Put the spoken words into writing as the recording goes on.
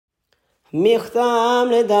מכתם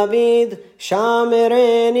לדוד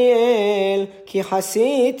שמרני אל כי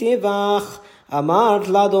חסיתי בך אמרת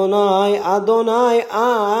לאדוני אדוני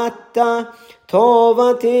אתה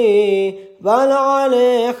טובתי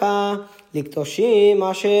ולעליך לקדושים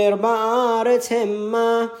אשר בארץ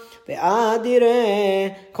המה ואדירי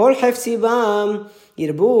כל חפצי בם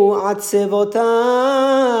ירבו עצבותם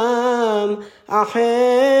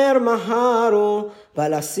אחר מהרו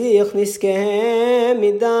ולסיך נזקיהם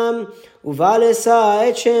מדם ובלשא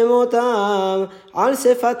את שמותם על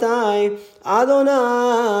שפתי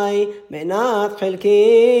אדוני מנת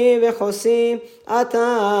חלקי וחוסי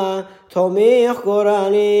אתה תומך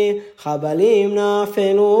גורלי חבלים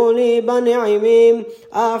נפלו לי בנעימים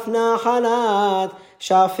אף נחלת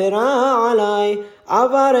שפרה עלי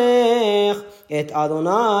אברך את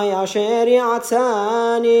אדוני אשר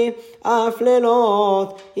יעצני אף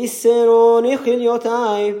לילות יסרוני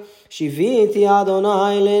חיליותי שיוויתי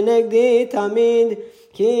אדוני לנגדי תמיד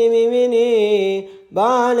כי מימיני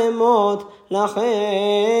בא למות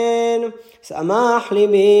לכן שמח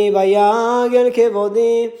ליבי ויגל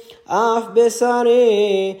כבודי אף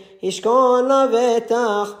בשרי ישכון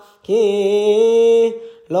לבטח כי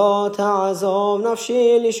לא תעזוב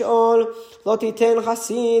נפשי לשאול לא תיתן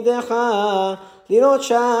חסידך לראות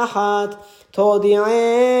שחת תודיעני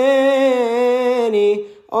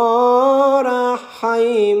אורח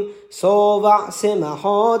חיים שובע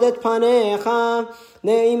שמחות את פניך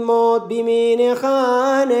נעימות בימינך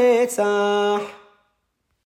נצח